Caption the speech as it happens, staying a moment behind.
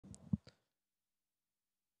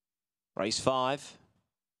Race 5.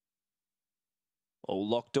 All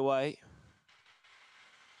locked away.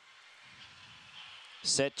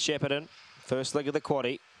 Set Shepparton. First leg of the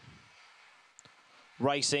quaddie.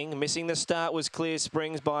 Racing, missing the start was Clear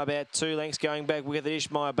Springs by about 2 lengths, going back with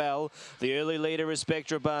Ishmael Bell. The early leader is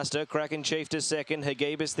Spectra Buster. Kraken Chief to second.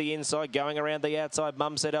 Hagibis the inside, going around the outside.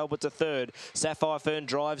 Mumset Albert to third. Sapphire Fern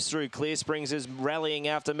drives through. Clear Springs is rallying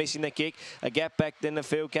after missing the kick. A gap back, then the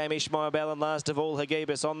field came Ishmael Bell, and last of all,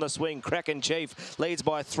 Hagibis on the swing. Kraken Chief leads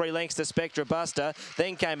by 3 lengths to Spectra Buster.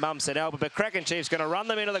 Then came Mumset Albert, but Kraken Chief's going to run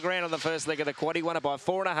them into the ground on the first leg of the quad. He won it by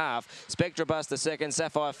 4.5. Spectra Buster second,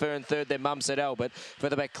 Sapphire Fern third, then Mumset Albert.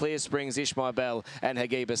 Further back, Clear Springs, Ishmael Bell and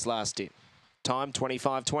Hagibis last in. Time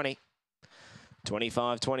 25.20.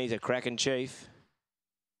 25.20 to Kraken Chief.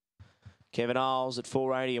 Kevin Isles at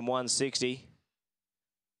 480 and 160.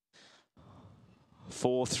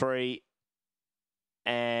 4-3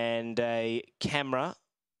 and a camera.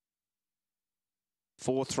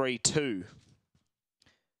 4-3-2.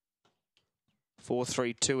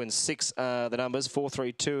 4-3-2 and 6 are the numbers.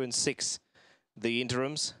 4-3-2 and 6 the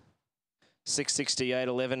interims. 668,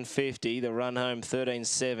 1150. The run home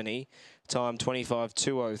 1370. Time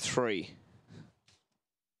 25.203.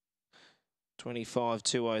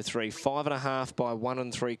 25.203. 5.5 by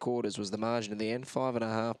 1 3/4 was the margin in the end.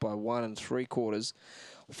 5.5 by 1 3/4.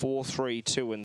 4-3-2 and